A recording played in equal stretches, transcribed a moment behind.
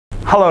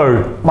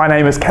Hello, my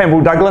name is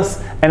Campbell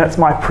Douglas, and it's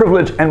my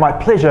privilege and my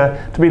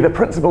pleasure to be the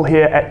principal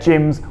here at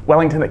GEM's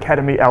Wellington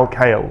Academy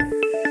Al-Khail.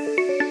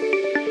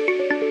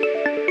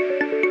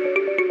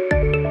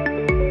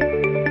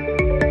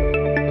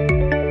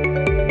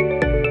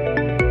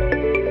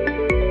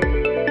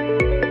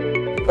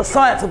 The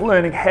science of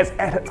learning has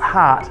at its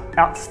heart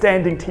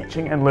outstanding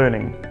teaching and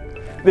learning.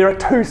 There are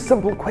two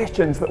simple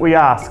questions that we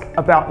ask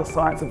about the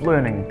science of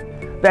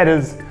learning. That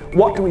is,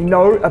 what do we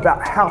know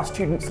about how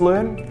students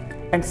learn?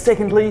 And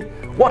secondly,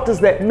 what does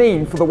that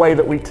mean for the way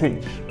that we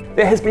teach?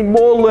 There has been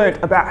more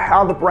learnt about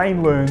how the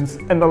brain learns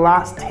in the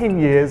last 10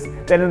 years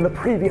than in the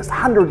previous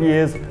 100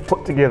 years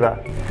put together.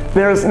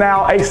 There is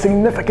now a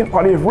significant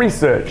body of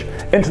research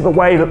into the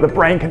way that the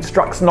brain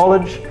constructs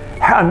knowledge,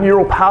 how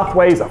neural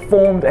pathways are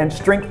formed and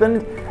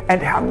strengthened,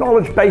 and how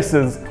knowledge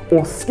bases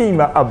or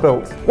schema are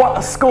built. What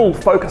a school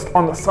focused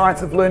on the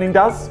science of learning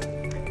does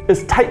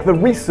is take the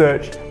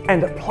research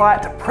and apply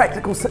it to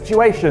practical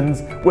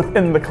situations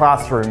within the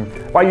classroom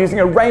by using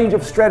a range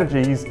of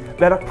strategies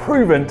that are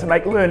proven to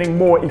make learning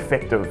more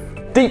effective.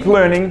 Deep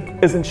learning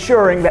is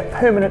ensuring that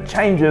permanent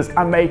changes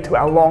are made to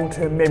our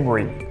long-term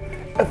memory.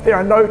 If there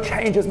are no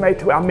changes made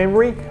to our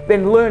memory,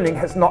 then learning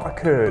has not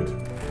occurred.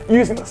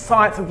 Using the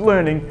science of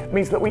learning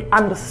means that we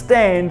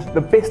understand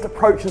the best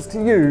approaches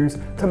to use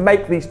to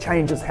make these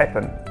changes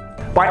happen.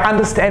 By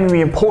understanding the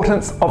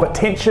importance of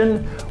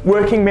attention,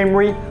 working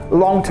memory,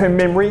 long-term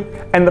memory,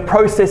 and the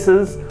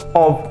processes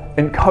of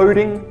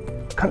encoding,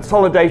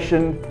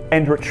 consolidation,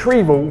 and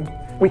retrieval,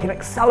 we can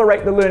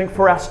accelerate the learning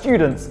for our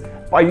students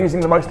by using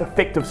the most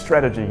effective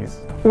strategies.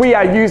 We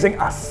are using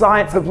a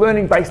science of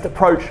learning-based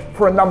approach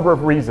for a number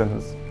of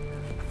reasons.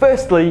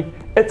 Firstly,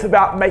 it's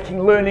about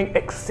making learning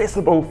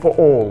accessible for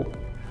all.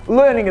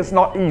 Learning is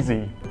not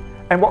easy,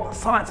 and what the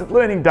science of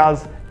learning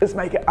does is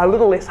make it a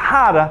little less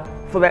harder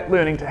for that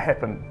learning to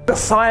happen. The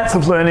science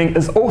of learning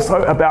is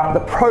also about the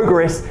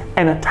progress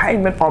and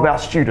attainment of our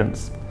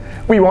students.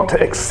 We want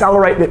to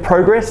accelerate their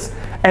progress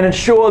and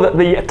ensure that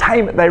the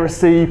attainment they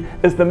receive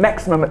is the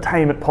maximum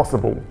attainment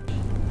possible.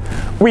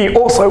 We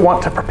also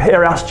want to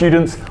prepare our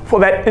students for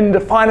that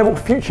indefinable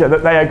future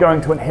that they are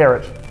going to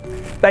inherit.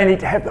 They need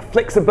to have the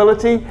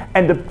flexibility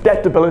and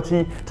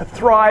adaptability to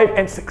thrive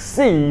and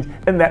succeed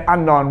in that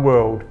unknown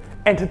world.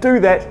 And to do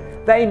that,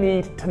 they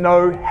need to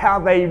know how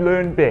they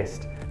learn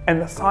best, and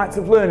the science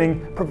of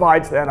learning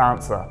provides that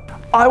answer.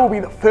 I will be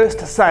the first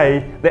to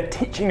say that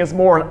teaching is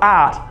more an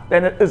art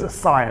than it is a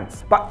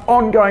science, but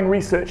ongoing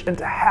research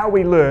into how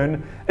we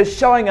learn is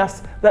showing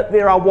us that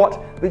there are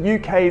what the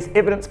UK's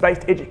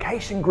evidence-based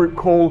education group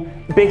call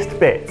best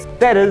bets.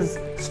 That is,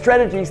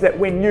 strategies that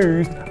when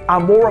used are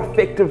more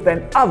effective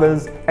than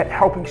others at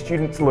helping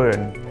students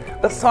learn.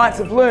 The science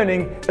of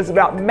learning is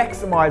about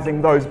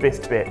maximising those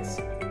best bets.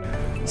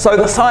 So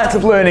the science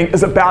of learning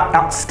is about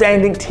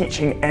outstanding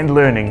teaching and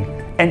learning.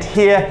 And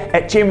here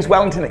at GEM's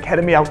Wellington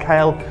Academy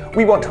Al-Khail,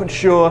 we want to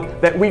ensure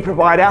that we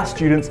provide our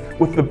students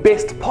with the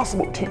best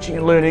possible teaching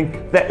and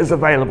learning that is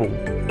available.